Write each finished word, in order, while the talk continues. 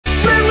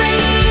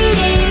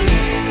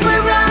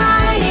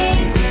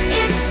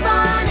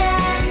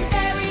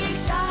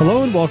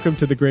and welcome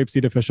to the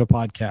GrapeSEED Official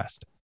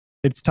Podcast.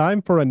 It's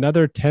time for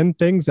another 10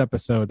 Things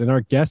episode, and our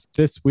guest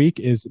this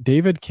week is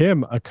David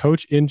Kim, a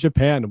coach in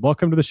Japan.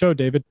 Welcome to the show,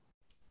 David.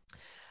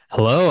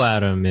 Hello,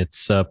 Adam.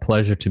 It's a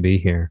pleasure to be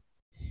here.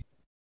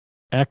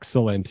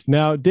 Excellent.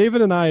 Now,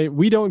 David and I,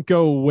 we don't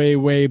go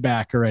way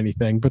back or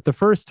anything, but the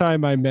first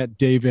time I met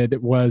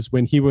David was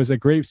when he was a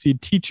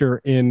GrapeSEED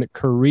teacher in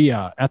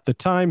Korea. At the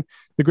time,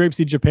 the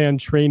GrapeSEED Japan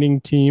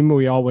training team,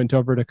 we all went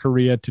over to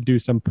Korea to do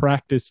some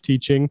practice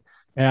teaching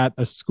at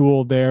a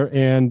school there,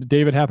 and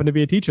David happened to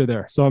be a teacher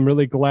there. So I'm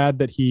really glad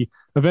that he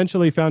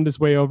eventually found his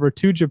way over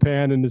to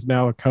Japan and is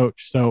now a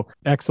coach. So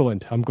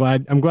excellent. I'm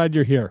glad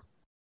you're here.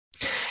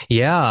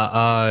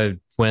 Yeah,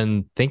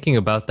 when thinking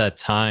about that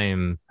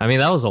time, I mean,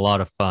 that was a lot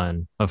of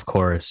fun, of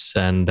course.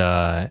 And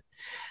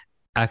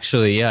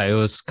actually, yeah, it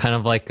was kind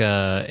of like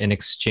an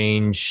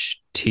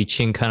exchange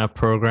teaching kind of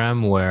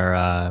program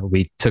where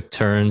we took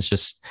turns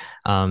just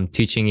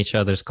teaching each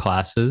other's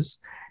classes.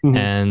 Mm-hmm.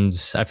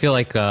 And I feel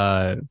like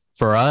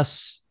for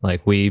us,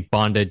 like we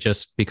bonded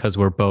just because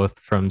we're both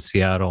from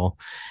Seattle.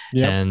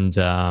 Yep.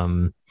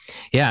 And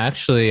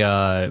actually,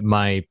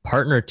 my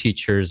partner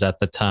teachers at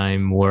the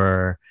time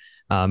were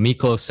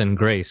Miklos and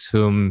Grace,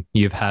 whom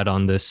you've had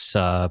on this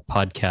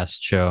podcast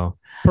show.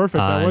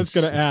 Perfect. I was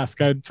going to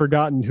ask. I'd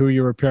forgotten who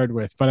you were paired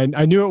with, but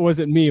I knew it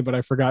wasn't me, but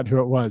I forgot who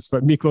it was.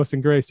 But Miklos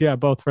and Grace, yeah,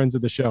 both friends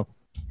of the show.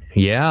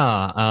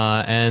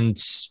 Yeah. And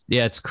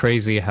yeah, it's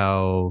crazy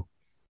how,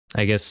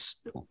 I guess,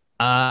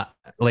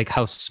 like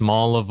how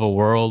small of a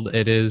world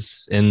it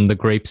is in the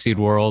GrapeSEED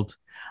world,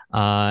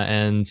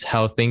 and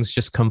how things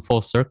just come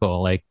full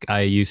circle. Like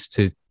I used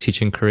to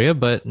teach in Korea,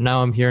 but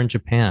now I'm here in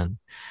Japan.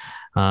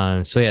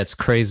 So yeah, it's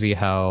crazy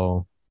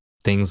how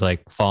things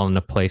like fall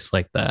into place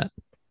like that.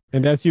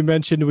 And as you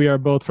mentioned, we are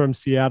both from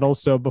Seattle.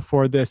 So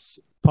before this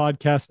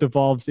podcast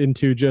evolves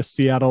into just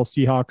Seattle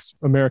Seahawks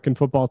American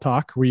football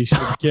talk, we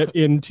should get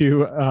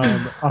into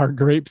our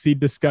GrapeSEED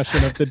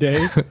discussion of the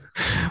day.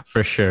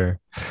 For sure.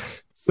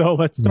 So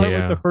let's start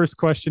with the first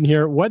question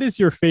here. What is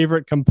your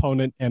favorite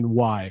component and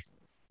why?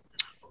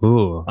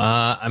 Ooh,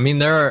 I mean,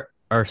 there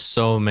are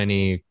so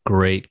many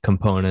great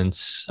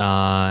components,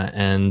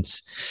 and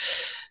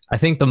I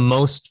think the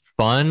most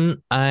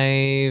fun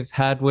I've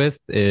had with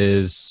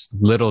is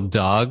Little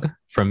Dog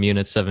from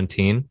Unit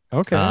 17.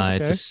 Okay.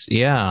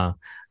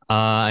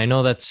 I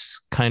know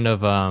that's kind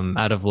of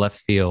out of left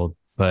field,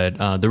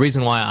 but the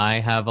reason why I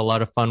have a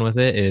lot of fun with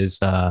it is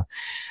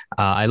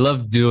I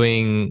love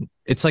doing.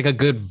 It's like a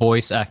good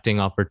voice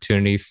acting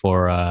opportunity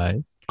for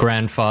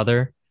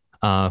Grandfather,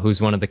 who's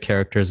one of the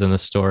characters in the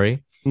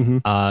story.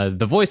 Mm-hmm.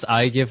 The voice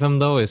I give him,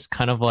 though, is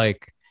kind of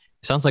like,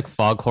 sounds like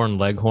Foghorn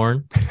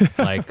Leghorn.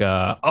 Like,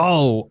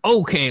 oh,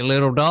 okay,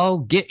 little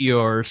dog, get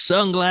your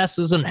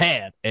sunglasses and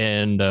hat.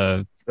 And,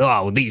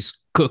 these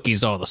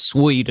cookies are the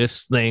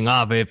sweetest thing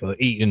I've ever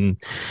eaten.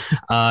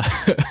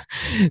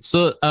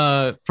 So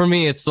for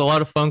me, it's a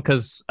lot of fun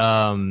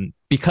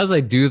because I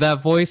do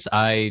that voice,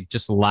 I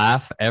just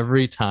laugh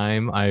every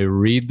time I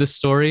read the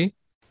story.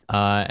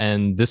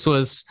 And this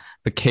was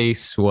the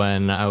case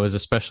when I was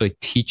especially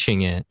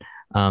teaching it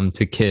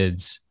to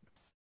kids.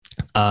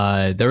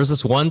 There was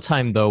this one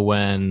time, though,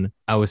 when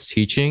I was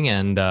teaching,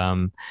 and I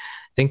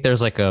think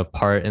there's like a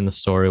part in the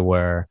story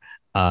where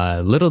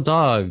Little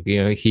Dog,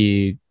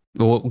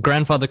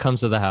 Grandfather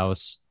comes to the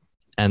house,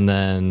 and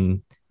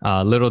then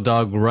Little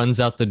Dog runs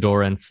out the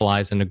door and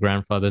flies into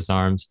Grandfather's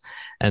arms.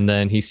 And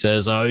then he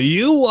says,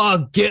 you are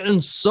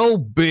getting so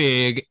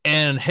big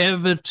and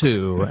heavy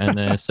too. And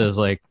then it says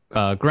like,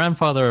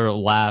 Grandfather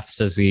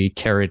laughs as he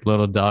carried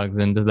Little Dogs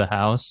into the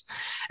house.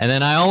 And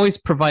then I always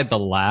provide the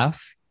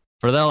laugh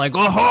for that, like,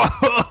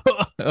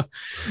 oh,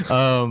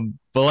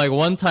 but like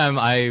one time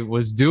I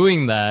was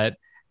doing that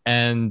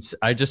and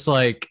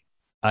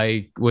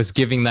I was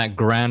giving that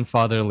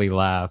grandfatherly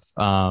laugh.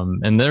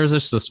 And there's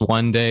just this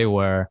one day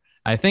where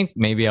I think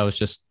maybe I was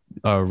just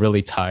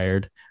really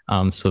tired.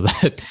 So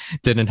that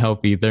didn't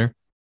help either.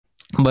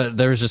 But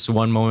there was just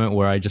one moment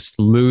where I just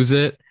lose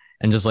it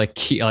and just I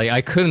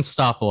couldn't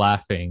stop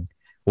laughing,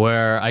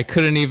 where I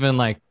couldn't even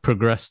like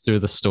progress through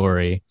the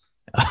story.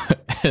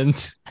 And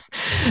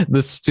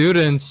the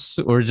students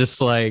were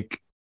just like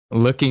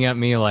looking at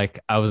me like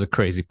I was a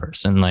crazy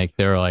person. Like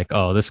they were like,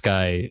 oh, this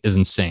guy is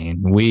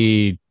insane.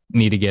 We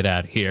need to get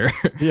out of here.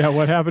 Yeah,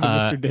 what happened to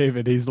Mr.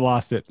 David? He's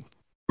lost it.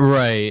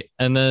 Right.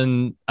 And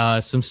then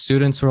some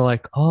students were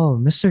like, oh,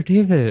 Mr.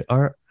 David,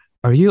 are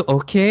you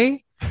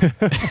okay?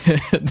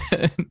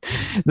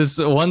 This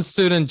one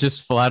student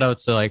just flat out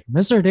said like,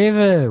 Mr.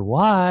 David,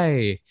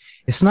 why?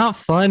 It's not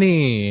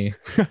funny.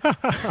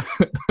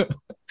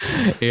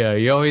 Yeah,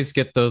 you always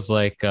get those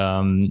like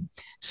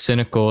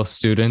cynical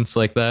students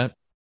like that.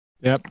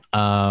 Yep.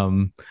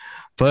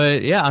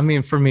 But yeah, I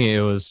mean, for me,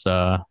 it was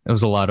a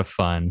lot of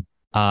fun.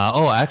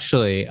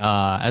 Actually,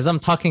 as I'm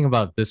talking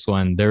about this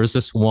one, there was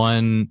this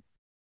one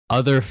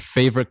other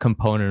favorite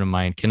component of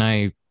mine. Can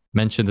I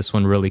mention this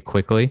one really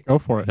quickly? Go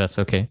for it. If that's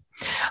okay.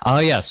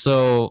 Yeah.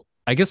 So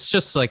I guess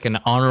just like an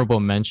honorable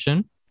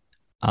mention.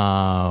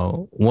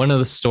 one of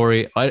the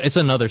story, it's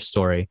another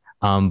story,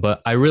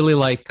 but I really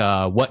like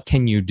What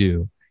Can You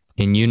Do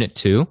in Unit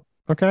 2.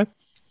 Okay.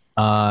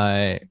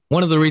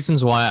 One of the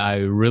reasons why I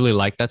really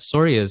like that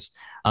story is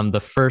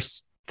the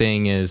first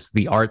thing is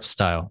the art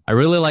style. I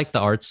really like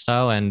the art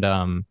style, and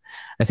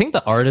I think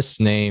the artist's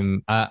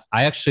name, I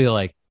actually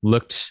like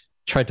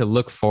tried to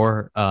look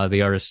for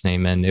the artist's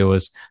name, and it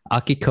was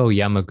Akiko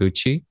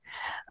Yamaguchi.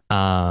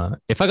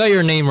 If I got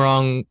your name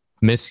wrong,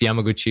 Miss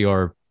Yamaguchi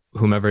or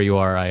whomever you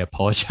are, I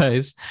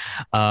apologize.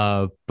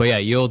 But yeah,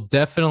 you'll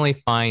definitely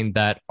find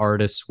that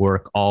artist's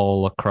work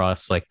all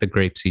across like the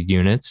GrapeSEED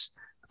units.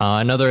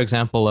 Another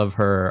example of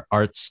her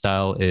art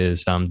style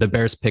is the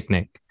Bear's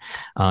Picnic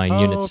in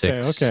Unit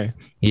 6. Okay.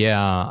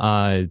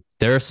 Yeah,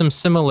 there are some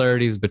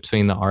similarities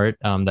between the art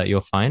that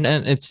you'll find,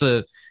 and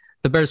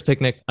the Bear's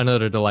Picnic,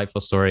 another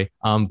delightful story.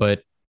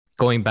 But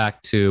going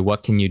back to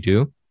What Can You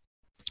Do?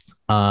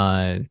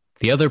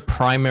 The other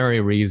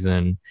primary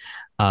reason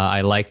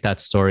I like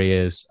that story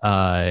is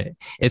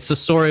it's a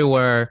story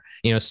where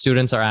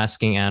students are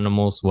asking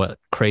animals what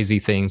crazy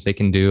things they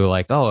can do,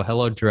 like, oh,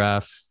 hello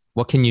giraffe,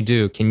 what can you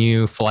do? Can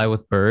you fly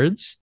with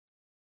birds?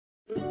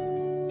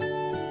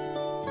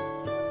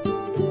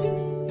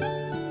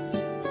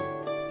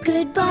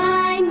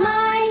 Goodbye,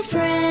 my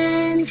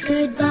friends,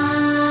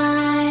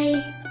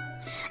 goodbye.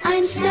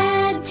 I'm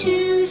sad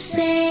to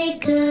say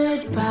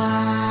goodbye.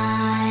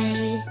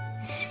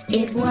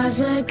 It was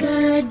a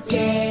good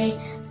day,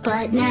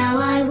 but now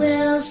I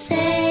will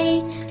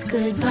say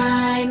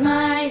goodbye,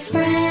 my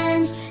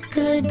friends,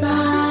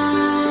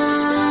 goodbye.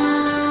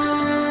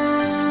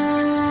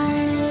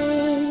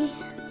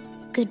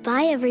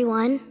 Goodbye,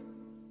 everyone.